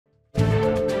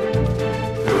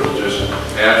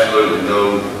absolutely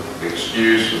no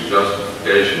excuse or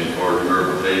justification for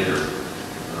your behavior,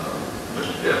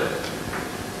 Mr. Kelly.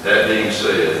 That being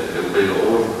said, it will be the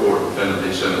order of the court defendant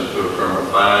be sentenced to a term of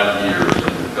 5 years in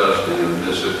custody in the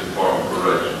Mississippi Department of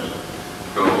Corrections.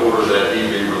 Going to order that he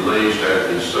be released after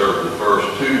he served the first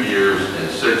 2 years and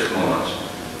 6 months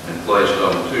and placed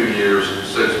on 2 years and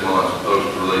 6 months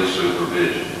post-release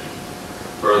supervision.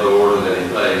 Further order that he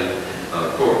pay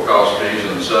court cost fees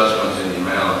and assessments in the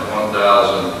amount of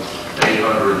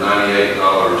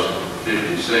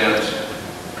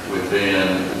 $1,898.50 within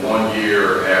 1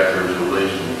 year after his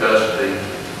release from custody,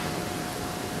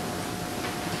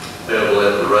 payable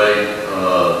at the rate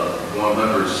of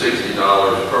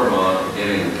 $160 per month,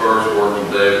 beginning the first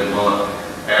working day of the month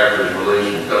after his release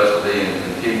from custody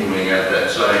and continuing at that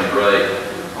same rate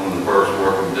on the first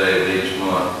working day of each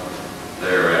month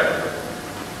thereafter.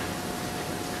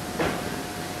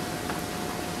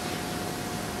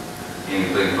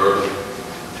 Anything further?